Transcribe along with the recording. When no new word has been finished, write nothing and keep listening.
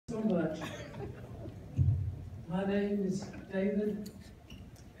much. My name is David,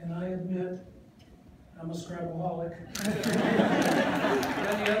 and I admit I'm a Scrabble-holic.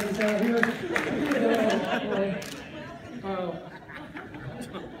 Any others out here?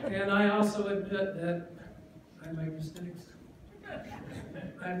 And I also admit that I make mistakes.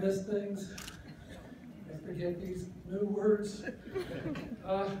 I miss things. I forget these new words.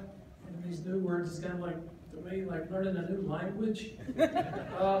 And these new words is kind of like, to me, like learning a new language.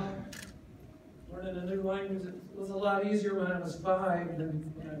 Learning a new language was a lot easier when I was 5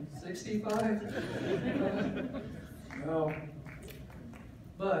 than when I'm 65.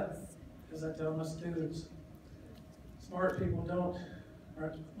 But, as I tell my students, smart people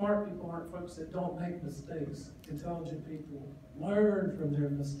aren't folks that don't make mistakes. Intelligent people learn from their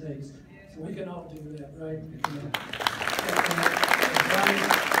mistakes. So we can all do that, right?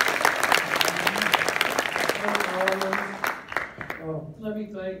 Let me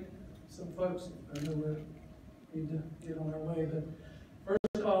thank some folks. I know we need to get on our way, but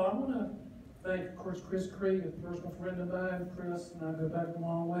first of all, I want to thank, of course, Chris Creed, a personal friend of mine. Chris and I go back a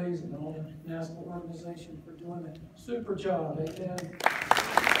long ways, and all the national organization for doing a super job. Amen.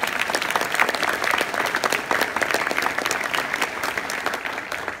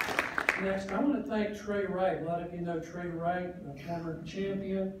 Next, I want to thank Trey Wright. A lot of you know Trey Wright, a former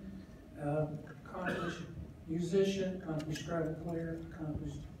champion, accomplished musician, accomplished Scrabble player,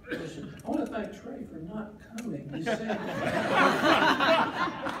 accomplished person. I want to thank Trey for not coming. You see,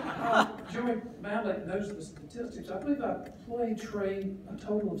 Joey Mallett knows the statistics. I believe I played Trey a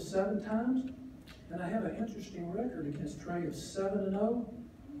total of 7 times, and I have an interesting record against Trey of 7-0.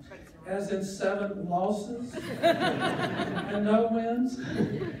 As in 7 losses and no wins.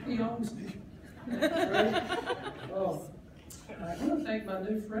 He owns me. Right? Oh, I want to thank my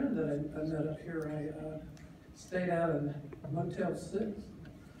new friend that I met up here. I stayed out in Motel 6,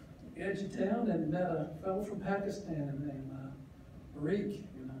 edge of town, and met a fellow from Pakistan named Mariq.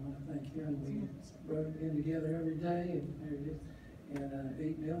 And I want to thank him. We rode in together every day and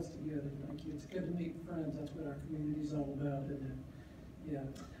ate meals together. Thank you. It's good to meet friends. That's what our community is all about, isn't it? Yeah.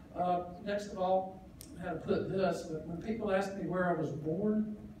 Next of all, how to put this, but when people ask me where I was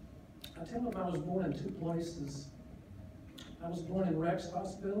born, I tell them I was born in 2 places. I was born in Rex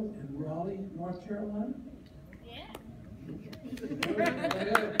Hospital in Raleigh, North Carolina. Yeah.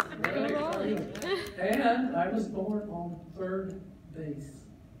 And I was born on 3rd base.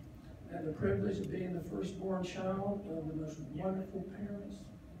 I had the privilege of being the firstborn child of the most wonderful parents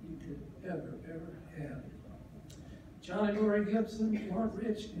you could ever have. John and Lori Gibson weren't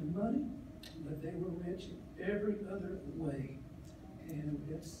rich in money, but they were rich in every other way. And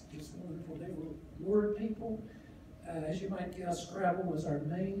it's just wonderful. They were word people. As you might guess, Scrabble was our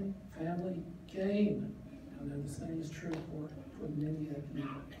main family game. I know the same is true for many of you.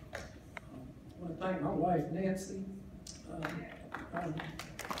 I want to thank my wife, Nancy. I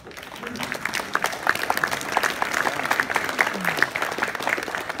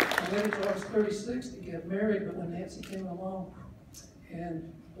waited until I was 36 to get married, but when Nancy came along,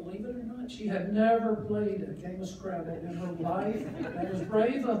 and believe it or not, she had never played a game of Scrabble in her life. That was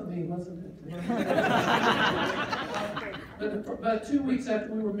brave of me, wasn't it? But about 2 weeks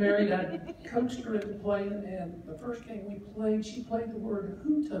after we were married, I coaxed her into playing, and the first game we played, she played the word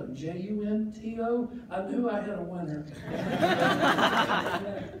Junto, J-U-N-T-O. I knew I had a winner.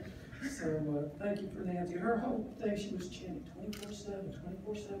 So thank you for Nancy. Her whole thing, she was chanting 24/7,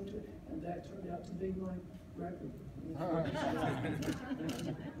 24/7, and that turned out to be my record. My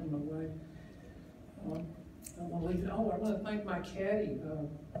wife. I want to leave it. Oh, I want to thank my caddy,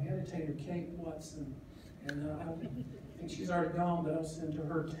 annotator Kate Watson, and I think she's already gone, but I'll send to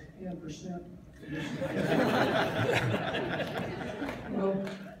her 10%. Well,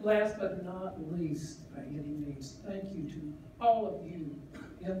 last but not least, by any means, thank you to all of you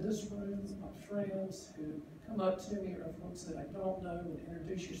in this room, my friends who come up to me, or folks that I don't know, and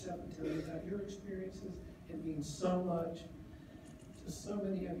introduce yourself and tell me about your experiences. It means so much. To so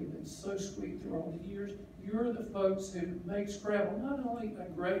many of you, been so sweet through all the years. You're the folks who make Scrabble not only a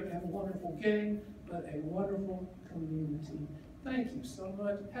great and wonderful game, but a wonderful community. Thank you so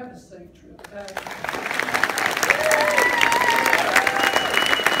much. Have a safe trip back.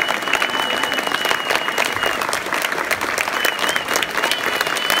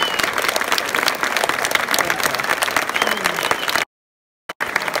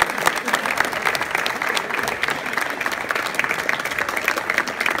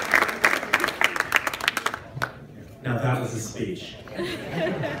 Now that was a speech.